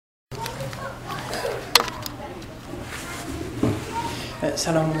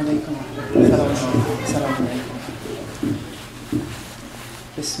السلام عليكم السلام عليكم.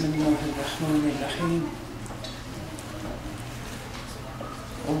 بسم الله الرحمن الرحيم.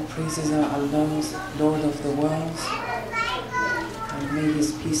 All praises are Allah's, Lord of the worlds, and may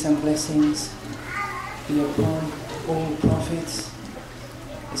His peace and blessings be upon all prophets,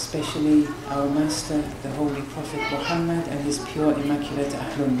 especially our Master, the Holy Prophet Muhammad, and his pure, immaculate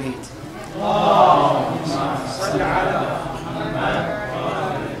Ahlul Bayt.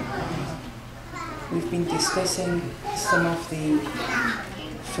 We've been discussing some of the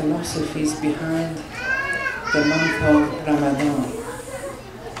philosophies behind the month of Ramadan.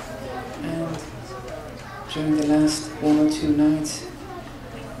 And during the last 1 or 2 nights,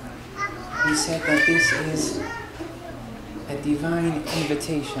 we said that this is a divine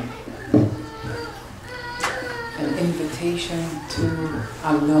invitation. An invitation to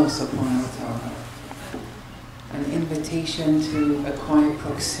Allah subhanahu wa ta'ala. An invitation to acquire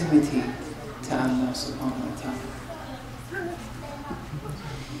proximity to Allah subhanahu wa ta'ala.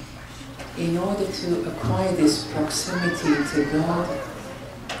 In order to acquire this proximity to God,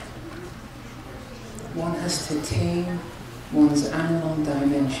 one has to tame one's animal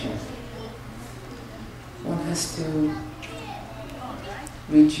dimension. One has to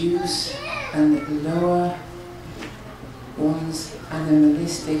reduce and lower one's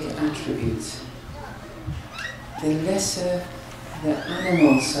animalistic attributes. The lesser the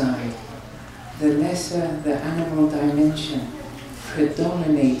animal side, the lesser the animal dimension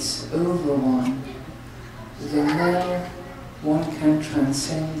predominates over one, the more one can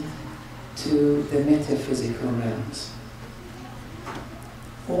transcend to the metaphysical realms.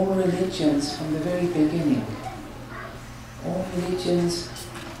 All religions from the very beginning, all religions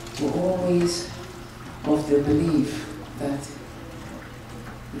were always of the belief that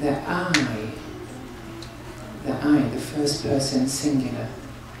the I, the first person singular,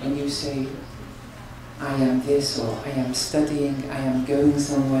 when you say, I am this, or I am studying, I am going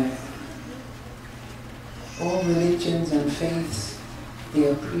somewhere, all religions and faiths, they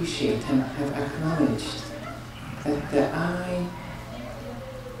appreciate and have acknowledged that the I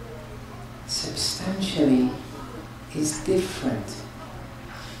substantially is different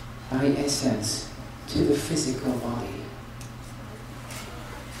by essence to the physical body.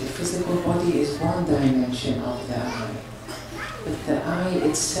 The physical body is one dimension of the I, but the I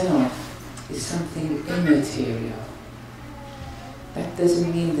itself is something immaterial. That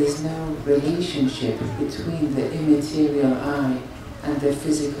doesn't mean there's no relationship between the immaterial I and the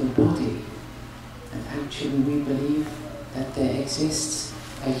physical body. And actually we believe that there exists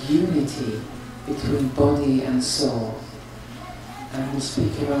a unity between body and soul. And we'll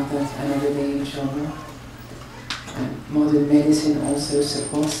speak about that another day, inshallah. And modern medicine also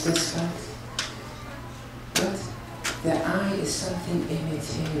supports this fact. But the I is something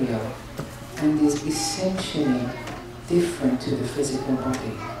immaterial and is essentially different to the physical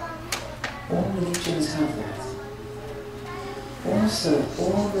body. All religions have that. Also,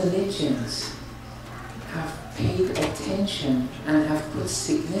 all religions have paid attention and have put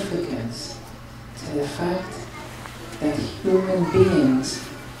significance to the fact that human beings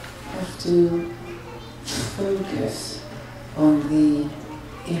have to focus on the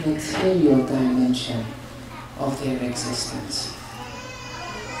immaterial dimension of their existence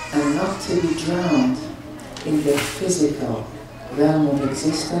and not to be drowned in the physical realm of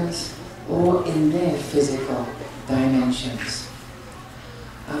existence or in their physical dimensions.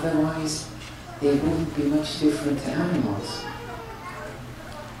 Otherwise, they wouldn't be much different to animals.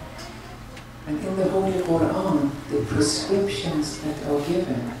 And in the Holy Quran, the prescriptions that are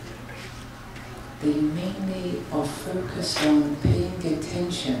given, they mainly are focused on paying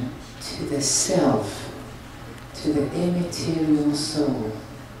attention to the self, to the immaterial soul.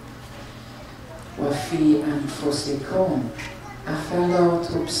 وَفِي أَنفُسِكُمْ أَفَلَا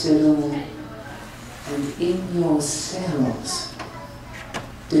تُبْصِرُونَ. And in yourselves,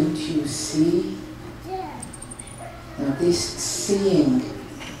 don't you see? Now this seeing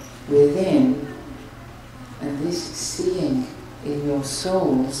within and this seeing in your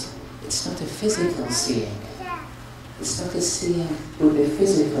souls, it's not a physical seeing. It's not a seeing with the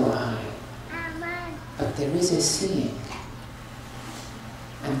physical eye. But there is a seeing.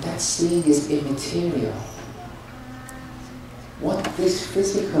 And that seeing is immaterial. What this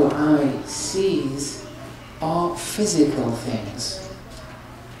physical eye sees are physical things.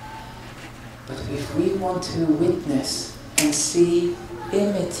 But if we want to witness and see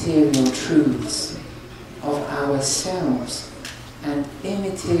immaterial truths of ourselves and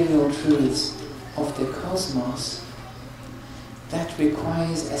immaterial truths of the cosmos, that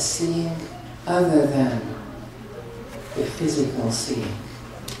requires a seeing other than the physical seeing.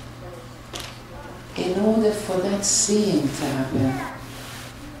 In order for that seeing to happen,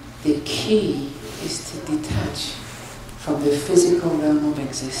 the key is to detach from the physical realm of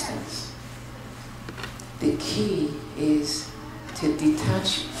existence. The key is to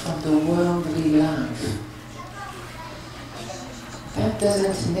detach from the worldly life. That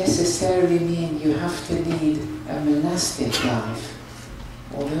doesn't necessarily mean you have to lead a monastic life,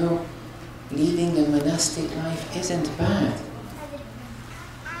 although leading a monastic life isn't bad.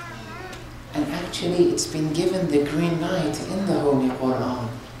 And actually it's been given the green light in the Holy Quran.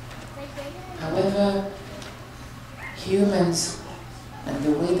 However, humans and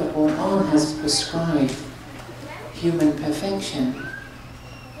the way the Quran has prescribed human perfection,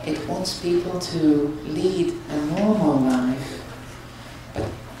 it wants people to lead a normal life, but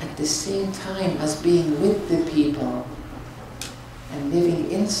at the same time as being with the people and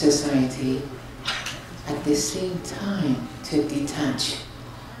living in society, at the same time to detach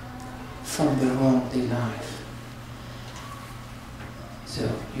from the worldly life. So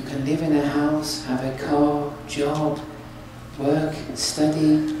you can live in a house, have a car, job, work,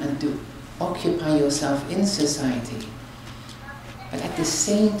 study, and occupy yourself in society. But at the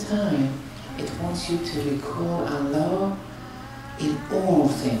same time, it wants you to recall Allah in all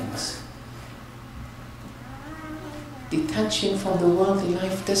things. Detaching from the worldly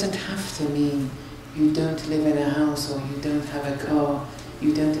life doesn't have to mean you don't live in a house, or you don't have a car,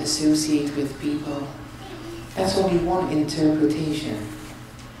 you don't associate with people. That's only one interpretation.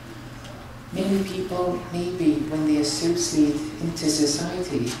 Many people, maybe when they associate into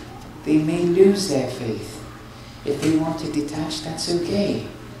society, they may lose their faith. If they want to detach, that's okay.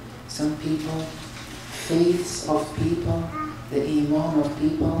 Some people, faiths of people, the iman of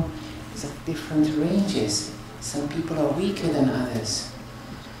people is of different ranges. Some people are weaker than others.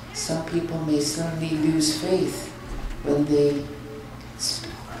 Some people may suddenly lose faith when they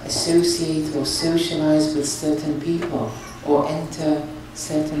associate or socialize with certain people or enter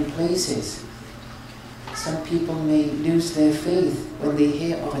certain places. Some people may lose their faith when they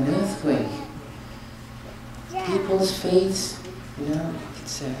hear of an earthquake. People's faiths,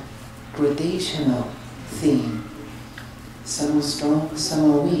 it's a gradational theme. Some are strong,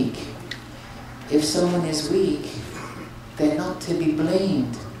 some are weak. If someone is weak, they're not to be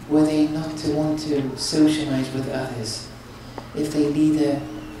blamed were they not to want to socialize with others. If they lead a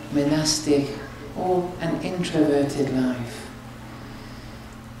monastic or an introverted life,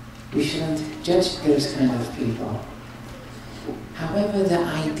 we shouldn't judge those kind of people. However, the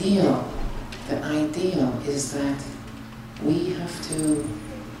ideal is that we have to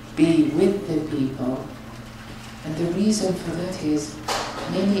be with the people, and the reason for that is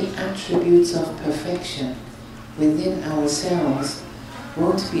many attributes of perfection within ourselves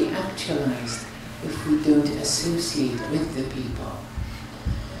won't be actualized if we don't associate with the people.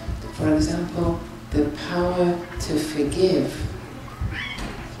 For example, the power to forgive.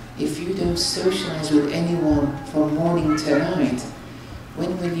 If you don't socialize with anyone from morning to night,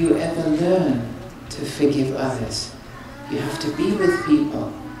 when will you ever learn to forgive others? You have to be with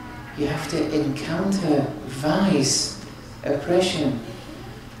people. You have to encounter vice, oppression,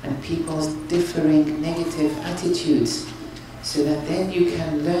 and people's differing negative attitudes, so that then you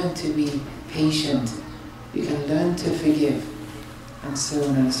can learn to be patient, you can learn to forgive, and so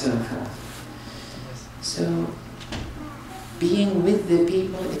on and so forth. So, being with the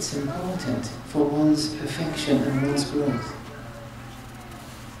people, it's important for one's perfection and one's growth.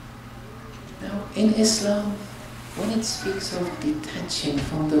 Now, in Islam, when it speaks of detaching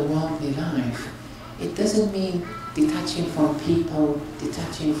from the worldly life, it doesn't mean detaching from people,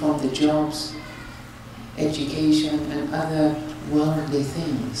 detaching from the jobs, education, and other worldly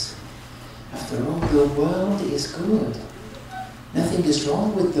things. After all, the world is good. Nothing is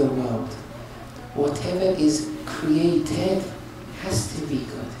wrong with the world. Whatever is created has to be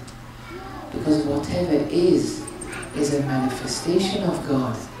good. Because whatever is a manifestation of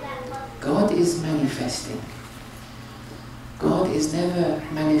God. God is manifesting. God is never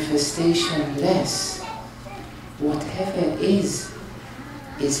manifestation-less. Whatever is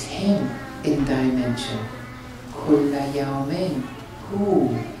Him in dimension. كُلَّ يَوْمٍ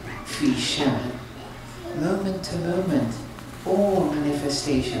هُوَ فِي شَأْنٍ. Moment to moment, all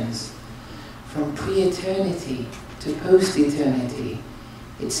manifestations, from pre-eternity to post-eternity,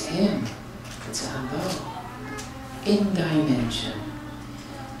 it's Him, it's Allah, in dimension.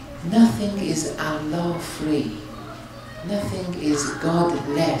 Nothing is Allah-free. Nothing is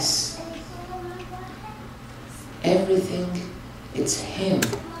God-less. Everything, it's Him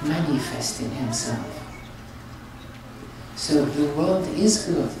manifesting Himself. So the world is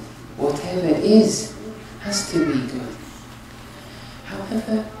good. Whatever is has to be good.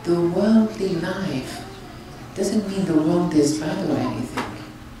 However, the worldly life doesn't mean the world is bad or anything.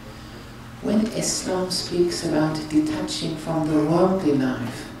 When Islam speaks about detaching from the worldly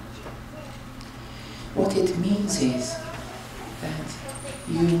life, what it means is that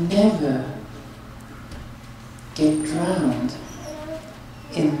you never get drowned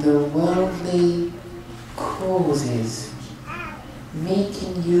in the worldly causes,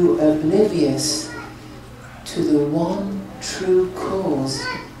 making you oblivious to the one true cause,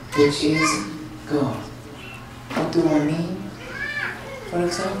 which is God. What do I mean? For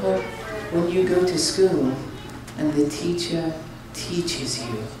example, when you go to school and the teacher teaches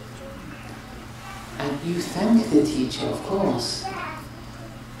you, and you thank the teacher, of course,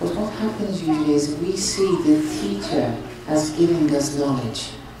 but what happens usually is we see the teacher as giving us knowledge.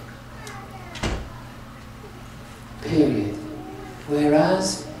 Period.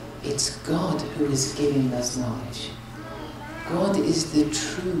 Whereas it's God who is giving us knowledge. God is the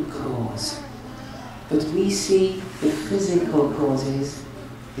true cause. But we see the physical causes,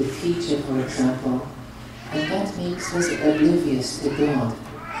 the teacher for example, and that makes us oblivious to God.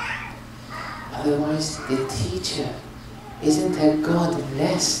 Otherwise the teacher isn't a God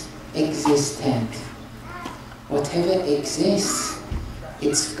less existent. Whatever exists,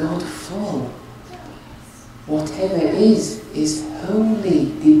 it's God full. Whatever is wholly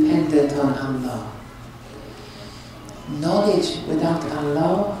dependent on Allah. Knowledge without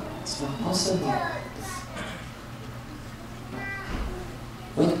Allah, it's not possible.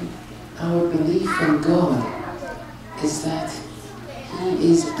 When our belief in God is that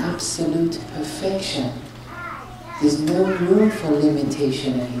He is absolute perfection, there's no room for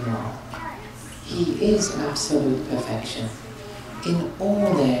limitation anymore. He is absolute perfection in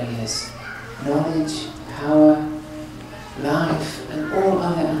all areas: knowledge, power, life, and all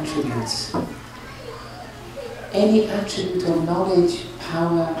other attributes. Any attribute of knowledge,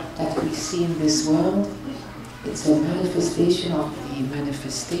 power that we see in this world, it's a manifestation of the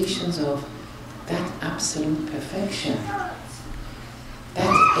manifestations of that absolute perfection.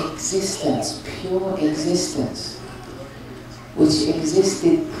 That existence, pure existence, which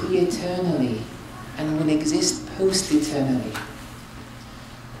existed pre-eternally and will exist post-eternally,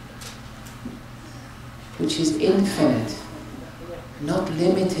 which is infinite, not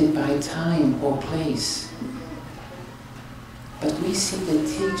limited by time or place. But we see the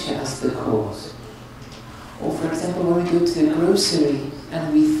teacher as the cause. Or for example, when we go to the grocery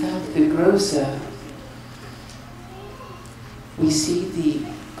and we thank the grocer, we see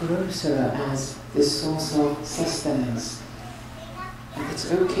the grocer as the source of sustenance. And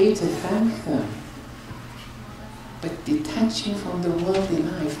it's okay to thank them. But detaching from the worldly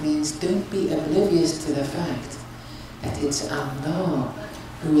life means don't be oblivious to the fact that it's Allah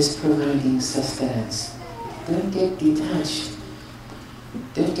who is providing sustenance. Don't get detached,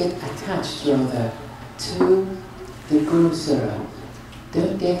 don't get attached rather to the grocer.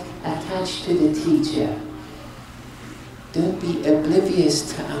 Don't get attached to the teacher. Don't be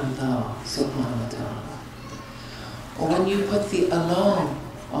oblivious to Allah subhanahu wa ta'ala. Or when you put the alarm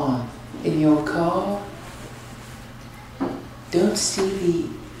on in your car, don't see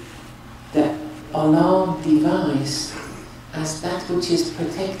the alarm device as that which is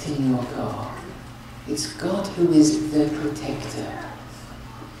protecting your car. It's God who is the protector.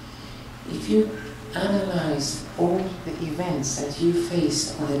 If you analyze all the events that you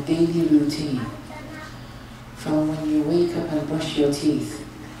face on a daily routine, from when you wake up and brush your teeth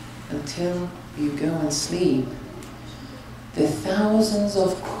until you go and sleep, the thousands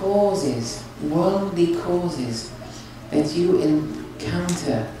of causes, worldly causes, that you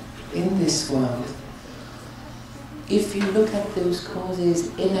encounter in this world, if you look at those causes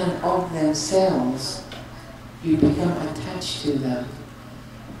in and of themselves, you become attached to them,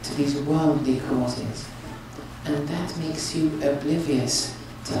 to these worldly causes. And that makes you oblivious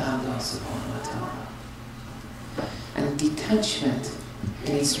to Allah subhanahu wa ta'ala. And detachment,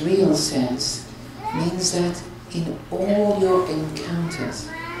 in its real sense, means that in all your encounters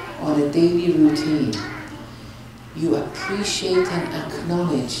on a daily routine, you appreciate and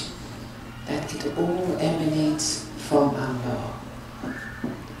acknowledge that it all emanates from Allah.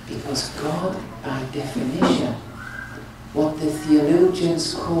 Because God, by definition, what the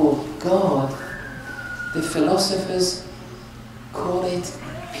theologians call God, the philosophers call it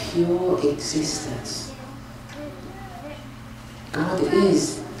pure existence. God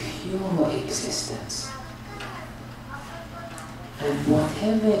is pure existence. And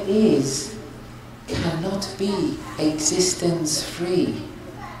whatever is cannot be existence free.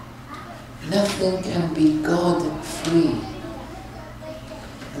 Nothing can be God free.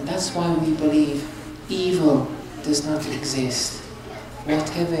 And that's why we believe evil does not exist.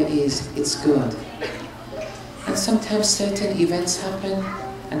 whatever is, it's good. And sometimes certain events happen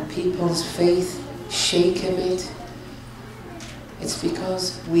and people's faith shake a bit. It's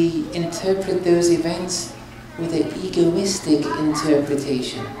because we interpret those events with an egoistic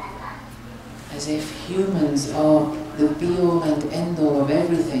interpretation, as if humans are the be-all and end-all of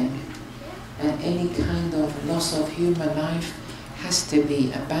everything, and any kind of loss of human life has to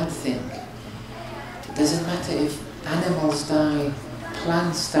be a bad thing. It doesn't matter if animals die,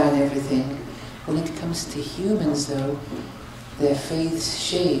 plants die and everything. When it comes to humans though, their faiths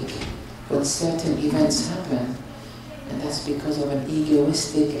shake when certain events happen, and that's because of an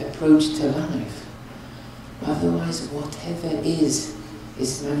egoistic approach to life. Otherwise, whatever is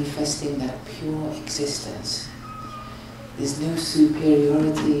manifesting that pure existence. There's no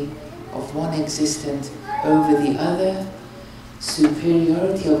superiority of one existent over the other.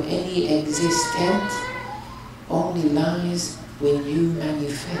 Superiority of any existent only lies when you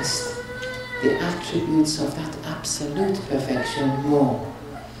manifest the attributes of that absolute perfection more.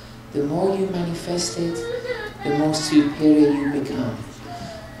 The more you manifest it, the more superior you become.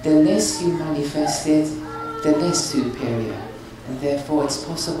 The less you manifest it, the less superior. And therefore it's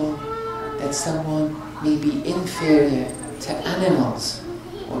possible that someone may be inferior to animals,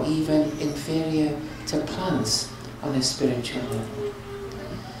 or even inferior to plants on a spiritual level.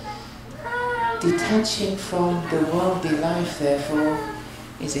 Detaching from the worldly life, therefore,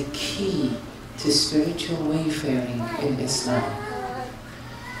 is a key to spiritual wayfaring in Islam.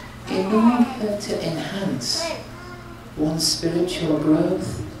 In order to enhance one's spiritual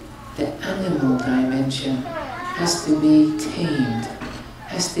growth, the animal dimension has to be tamed,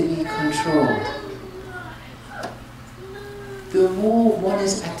 has to be controlled. The more one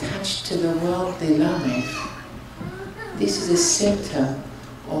is attached to the worldly life, this is a symptom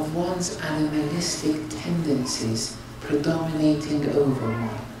of one's animalistic tendencies predominating over one.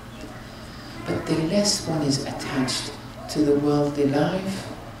 But the less one is attached to the worldly life,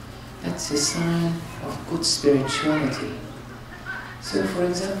 that's a sign of good spirituality. So for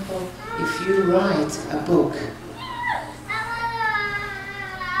example, if you write a book,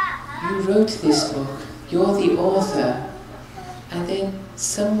 you wrote this book, you're the author, and then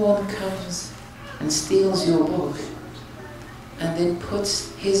someone comes and steals your book and then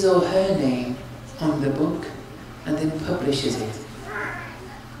puts his or her name on the book and then publishes it.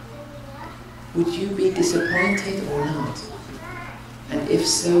 Would you be disappointed or not? And if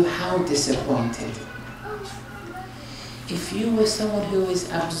so, how disappointed? If you were someone who is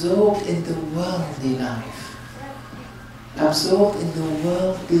absorbed in the worldly life, absorbed in the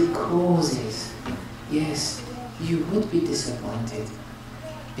worldly causes, yes, you would be disappointed,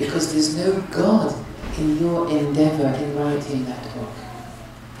 because there's no God in your endeavor in writing that book.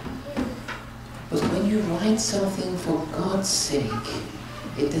 But when you write something for God's sake,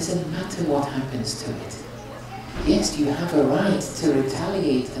 it doesn't matter what happens to it. Yes, you have a right to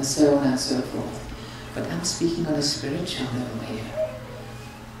retaliate and so on and so forth, but I'm speaking on a spiritual level here.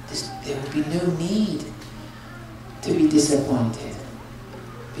 There will be no need to be disappointed,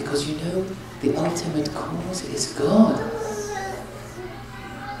 because you know the ultimate cause is God.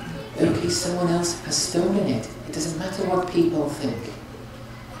 Okay, someone else has stolen it. It doesn't matter what people think.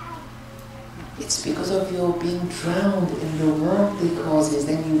 It's because of your being drowned in the worldly causes,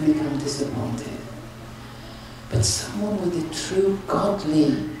 then you become disappointed. But someone with a true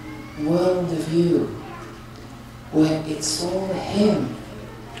godly world view, where it's all Him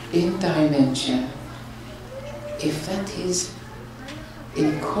in dimension, if that is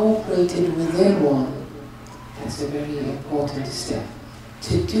incorporated within one, that's a very important step.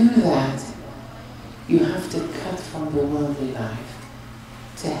 To do that, you have to cut from the worldly life.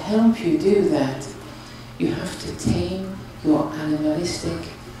 To help you do that, you have to tame your animalistic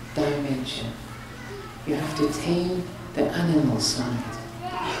dimension. You have to tame the animal side.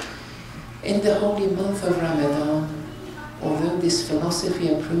 In the holy month of Ramadan, although this philosophy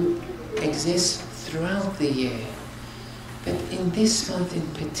exists throughout the year, but in this month in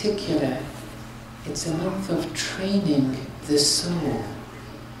particular, it's a month of training the soul.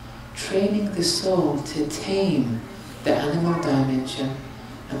 Training the soul to tame the animal dimension,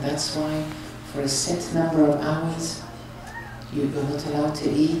 and that's why for a set number of hours you're not allowed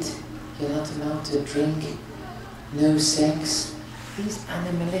to eat, you're not allowed to drink, no sex, these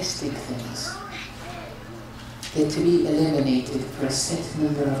animalistic things. They're to be eliminated for a set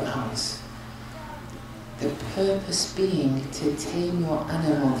number of hours. The purpose being to tame your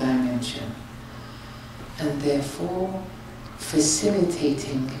animal dimension, and therefore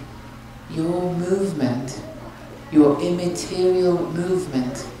facilitating your movement, your immaterial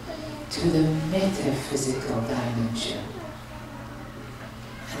movement to the metaphysical dimension.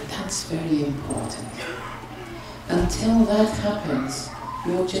 That's very important. Until that happens,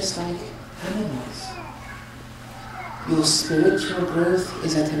 you're just like animals. Your spiritual growth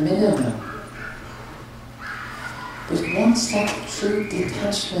is at a minimum. But once that true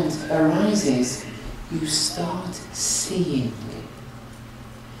detachment arises, you start seeing.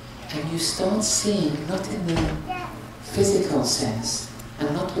 And you start seeing not in the physical sense,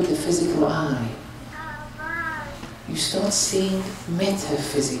 and not with the physical eye. You start seeing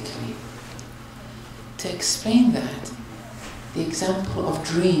metaphysically. To explain that, the example of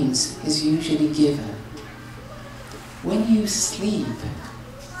dreams is usually given. When you sleep,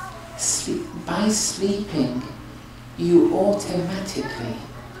 by sleeping, you automatically,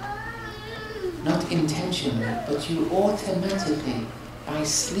 not intentionally, but you automatically, by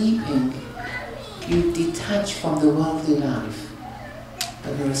sleeping, you detach from the worldly life.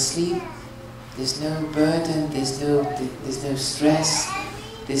 When you're asleep, there's no burden, there's no stress,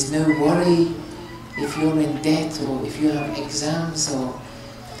 there's no worry. If you're in debt, or if you have exams, or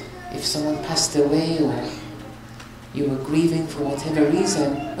if someone passed away, or you were grieving for whatever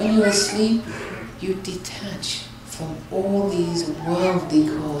reason, when you're asleep, you detach from all these worldly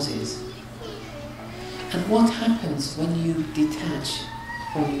causes. And what happens when you detach?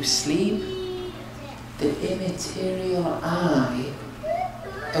 When you sleep, the immaterial I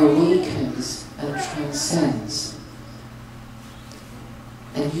awakens and transcends.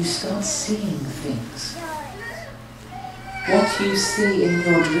 And you start seeing things. What you see in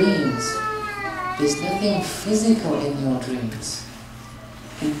your dreams, there's nothing physical in your dreams.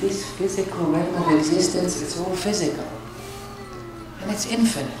 In this physical realm of existence, it's all physical. And it's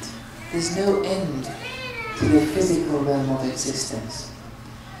infinite. There's no end to the physical realm of existence.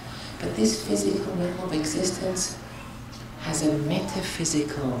 But this physical realm of existence has a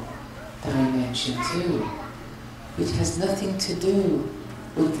metaphysical dimension too, which has nothing to do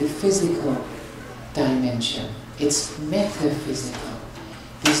with the physical dimension. It's metaphysical.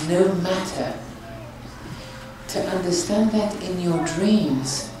 There's no matter. To understand that in your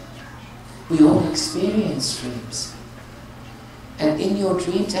dreams, we all experience dreams. And in your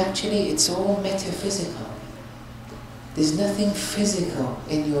dreams, actually, it's all metaphysical. There's nothing physical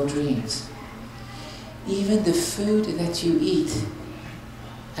in your dreams. Even the food that you eat,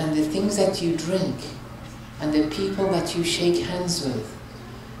 and the things that you drink, and the people that you shake hands with,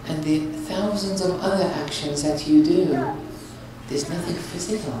 and the thousands of other actions that you do, there's nothing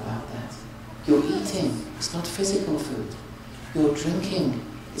physical about that. You're eating, it's not physical food. You're drinking,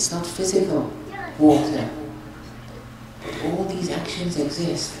 it's not physical water. But all these actions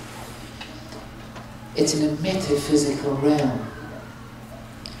exist. It's in a metaphysical realm.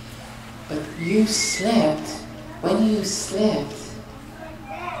 But you slept, when you slept,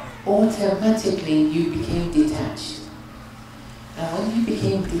 automatically you became detached. And when you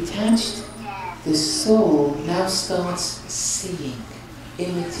became detached, the soul now starts seeing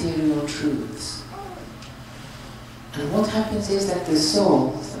immaterial truths. And what happens is that the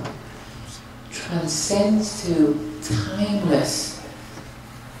soul transcends to timeless,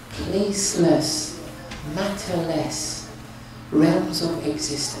 placeless, matterless realms of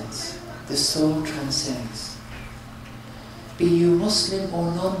existence. The soul transcends. Be you Muslim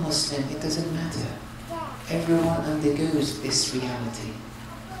or non-Muslim, it doesn't matter. Everyone undergoes this reality.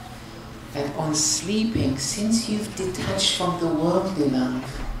 And on sleeping, since you've detached from the worldly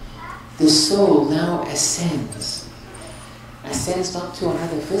life, the soul now ascends. Ascends not to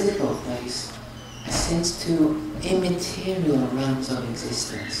another physical place, ascends to immaterial realms of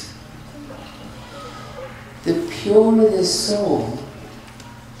existence. The purer the soul,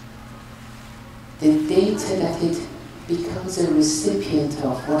 the data that it becomes a recipient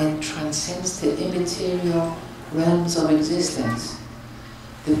of when it transcends to immaterial realms of existence,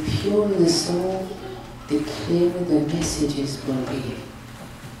 the purer the soul, the clearer the messages will be.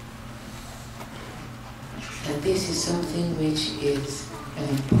 And this is something which is an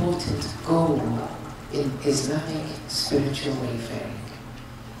important goal in Islamic spiritual wayfaring.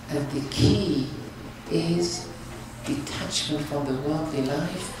 And the key is detachment from the worldly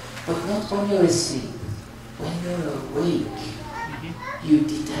life, but not when you're asleep. When you're awake, you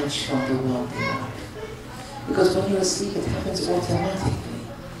detach from the worldly life. Because when you're asleep, it happens automatically.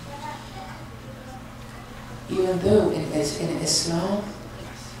 Even though in Islam,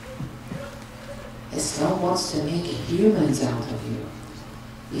 Islam wants to make humans out of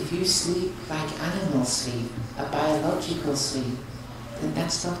you. If you sleep like animals sleep, a biological sleep, then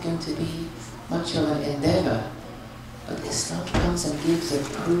that's not going to be much of an endeavor. But Islam comes and gives a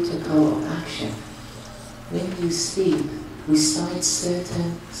protocol of action. When you sleep, recite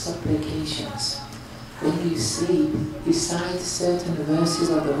certain supplications. when you sleep, recite certain verses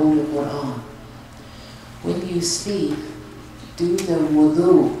of the Holy Quran. When you sleep, do the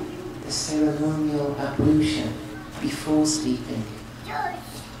wudu, the ceremonial ablution, before sleeping.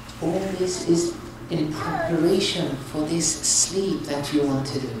 All this is in preparation for this sleep that you want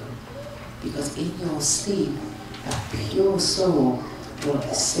to do. Because in your sleep, a pure soul will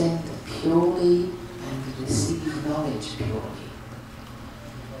ascend purely and receive knowledge purely.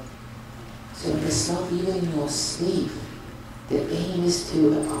 So in Islam, even in your sleep, the aim is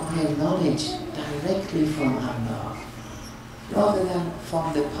to acquire knowledge directly from Allah, rather than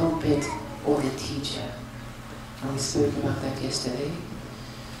from the pulpit or the teacher. And we spoke about that yesterday.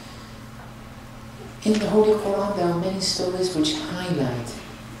 In the Holy Quran, there are many stories which highlight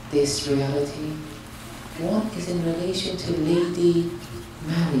this reality. One is in relation to Lady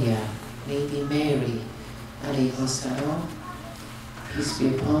Maria, Lady Mary, alayhi salam, peace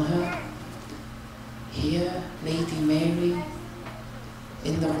be upon her. Here, Lady Mary,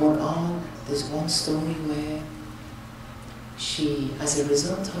 in the Quran, there's one story where she, as a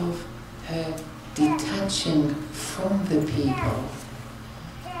result of her detaching from the people,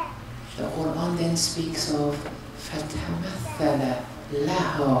 the Quran then speaks of فَتَمَثَّلَ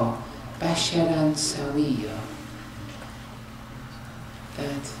لَهَا بَشَرًا سَوِيًّا,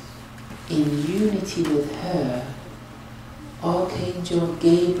 that in unity with her, Archangel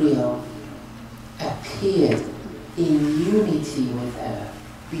Gabriel appeared in unity with her,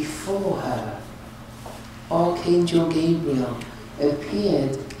 before her. Archangel Gabriel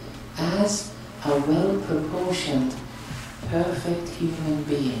appeared as a well-proportioned, perfect human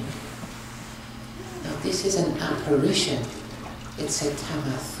being. Now this is an apparition, it's a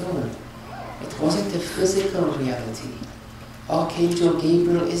tamathul. It wasn't a physical reality. Archangel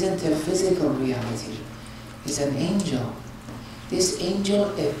Gabriel isn't a physical reality, he's an angel. This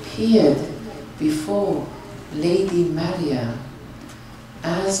angel appeared before Lady Maria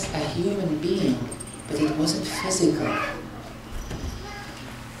as a human being, but it wasn't physical.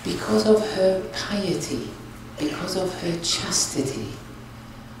 Because of her piety, because of her chastity.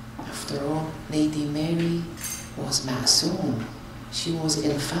 After all, Lady Mary was ma'soom. She was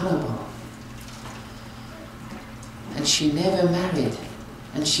infallible. And she never married,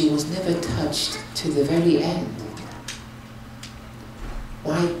 and she was never touched to the very end.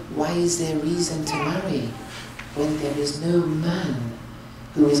 Why is there reason to marry when there is no man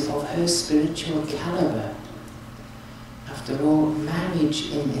who is of her spiritual caliber? After all,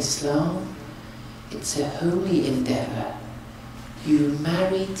 marriage in Islam, it's a holy endeavor. You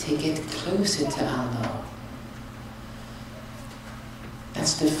marry to get closer to Allah.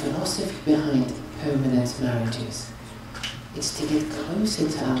 That's the philosophy behind permanent marriages. It's to get closer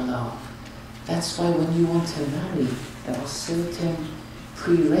to Allah. That's why when you want to marry, there are certain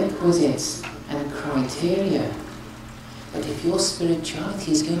prerequisites and criteria. But if your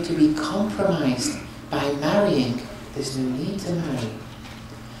spirituality is going to be compromised by marrying, there's no need to marry.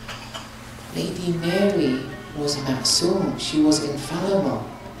 Lady Mary was ma'soom, she was infallible.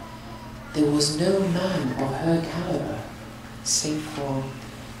 There was no man of her caliber, save for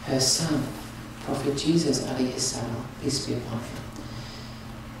her son, Prophet Jesus alayhi salam, peace be upon him.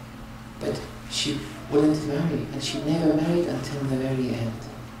 But she wouldn't marry, and she never married until the very end.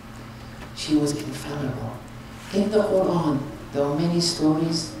 She was infallible. In the Quran, there are many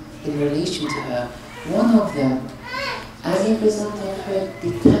stories in relation to her. One of them, as a result of her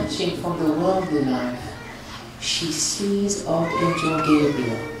detaching from the worldly life, she sees Archangel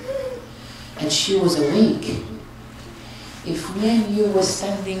Gabriel, and she was awake. If me and you were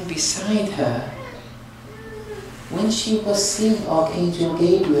standing beside her, when she was seeing Archangel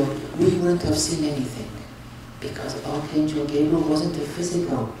Gabriel, we wouldn't have seen anything, because Archangel Gabriel wasn't a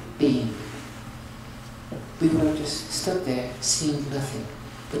physical being. We would have just stood there seeing nothing.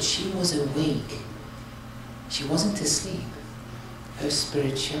 But she was awake. She wasn't asleep. Her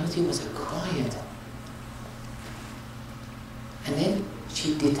spirituality was acquired. And then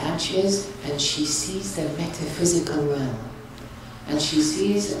she detaches and she sees the metaphysical realm. And she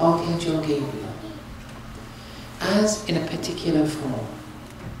sees Archangel Gabriel as in a particular form.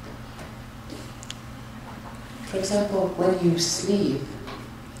 For example, when you sleep,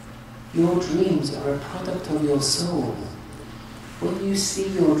 your dreams are a product of your soul. When you see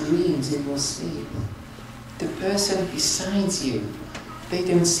your dreams in your sleep, the person besides you, they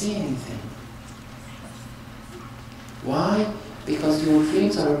don't see anything. Why? Because your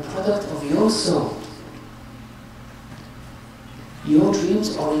dreams are a product of your soul. Your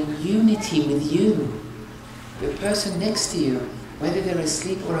dreams are in unity with you. The person next to you, whether they're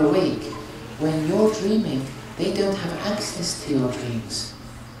asleep or awake, when you're dreaming, they don't have access to your dreams.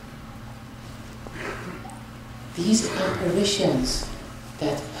 These apparitions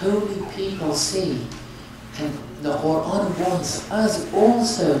that holy people see, and the Quran wants us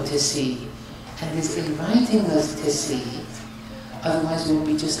also to see, and is inviting us to see, otherwise we'll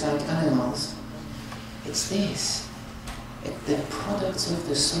be just like animals. It's this, the products of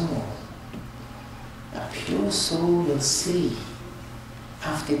the soul. A pure soul will see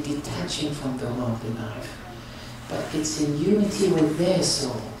after detaching from the worldly life, but it's in unity with their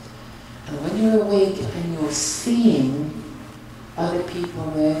soul. And when you're awake and you're seeing, other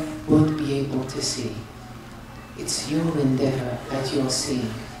people there won't be able to see. It's your endeavor that you're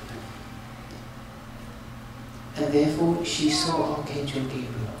seeing. And therefore she saw Archangel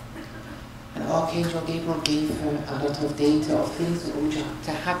Gabriel. And Archangel Gabriel gave her a lot of data of things that were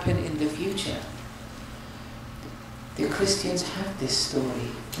to happen in the future. The Christians have this story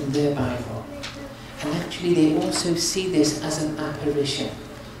in their Bible. And actually they also see this as an apparition,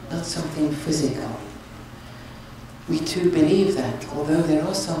 not something physical. We too believe that, although there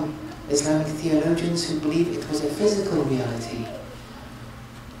are some Islamic theologians who believe it was a physical reality.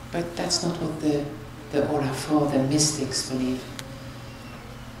 But that's not what the Urafa, the mystics, believe.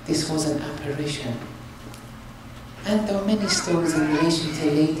 This was an apparition. And there are many stories in relation to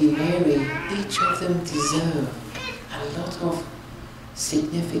Lady Mary. Each of them deserve a lot of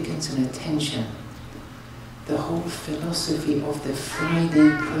significance and attention. The whole philosophy of the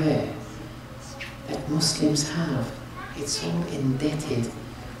Friday prayer that Muslims have, it's all indebted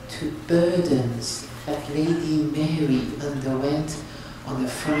to burdens that Lady Mary underwent on a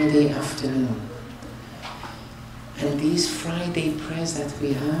Friday afternoon. And these Friday prayers that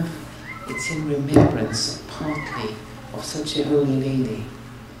we have, it's in remembrance, partly, of such a holy lady.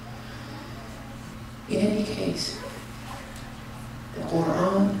 In any case, the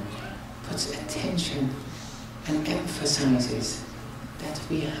Quran puts attention and emphasizes that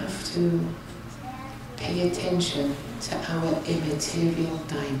we have to pay attention to our immaterial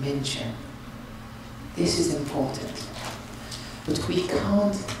dimension. This is important. But we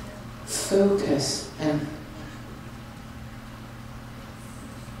can't focus and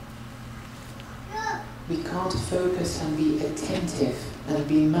be attentive and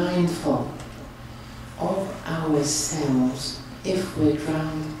be mindful of ourselves if we're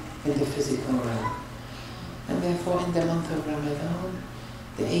drowned in the physical realm. And therefore in the month of Ramadan,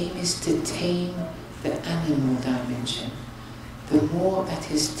 the aim is to tame the animal dimension. The more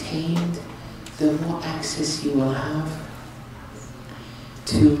that is tamed, the more access you will have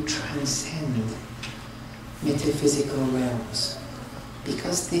to transcend metaphysical realms.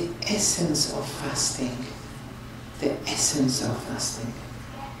 Because the essence of fasting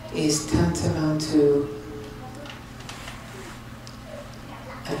is tantamount to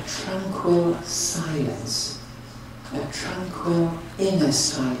a tranquil silence, a tranquil inner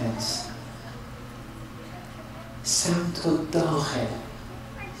silence. Samto dakhil,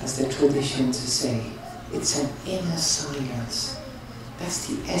 as the traditions say. It's an inner silence. That's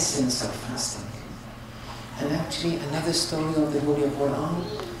the essence of fasting. And actually, another story of the Holy Quran,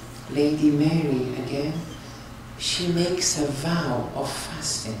 Lady Mary again, she makes a vow of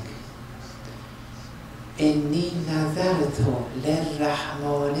fasting. Inni nadartu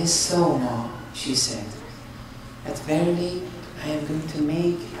lirrahmani sawma, she said, that verily I am going to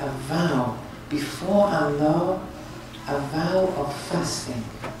make a vow before Allah, a vow of fasting,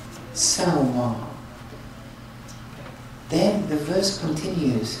 sawma. Then the verse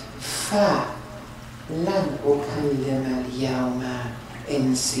continues, fa lan ukallima al-yawma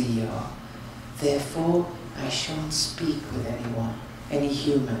insiya. Therefore, I shan't speak with anyone, any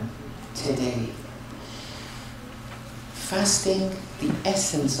human, today. Fasting, the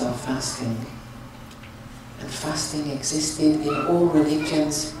essence of fasting, and fasting existed in all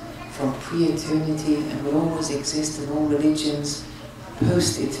religions from pre-eternity and will always exist in all religions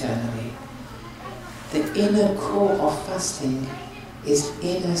post-eternally. The inner core of fasting is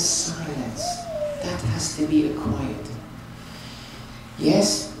inner silence. That has to be acquired.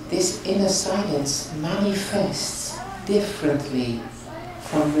 Yes, this inner silence manifests differently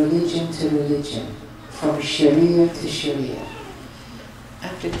from religion to religion, from Sharia to Sharia.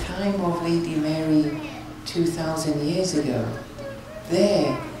 At the time of Lady Mary 2,000 years ago,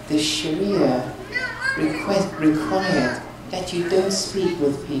 there the Sharia required that you don't speak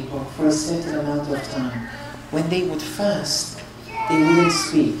with people for a certain amount of time. When they would fast, they wouldn't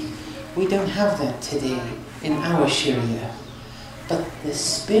speak. We don't have that today in our Sharia. But the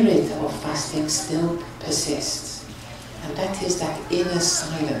spirit of fasting still persists. And that is that inner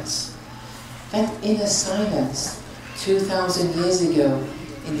silence. That inner silence 2,000 years ago,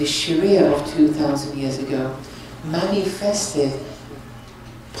 in the Sharia of 2,000 years ago, manifested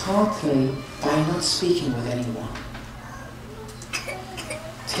partly by not speaking with anyone.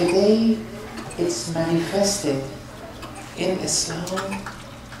 Today, it's manifested in Islam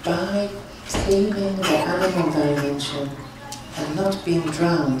by taming the animal dimension and not being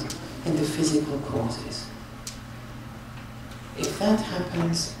drowned in the physical causes. If that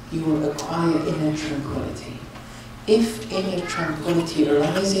happens, you will acquire inner tranquility. If inner tranquility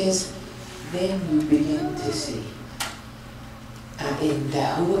arises, then you begin to see.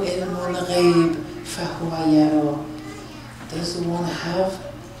 أَإِنَّهُ إِلْمُ الْغَيْبِ فَهُوَ يَرَى. Does one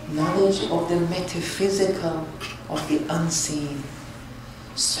have knowledge of the metaphysical, of the unseen,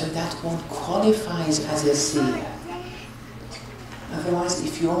 so that one qualifies as a seer? Otherwise,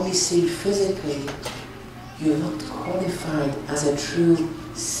 if you only see physically, you're not qualified as a true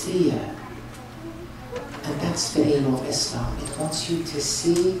seer. And that's the aim of Islam. It wants you to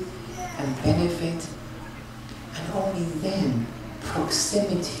see and benefit, and only then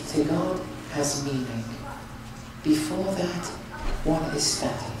proximity to God has meaning. Before that, one is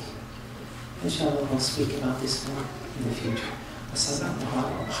static. Inshallah, we'll speak about this more in the future.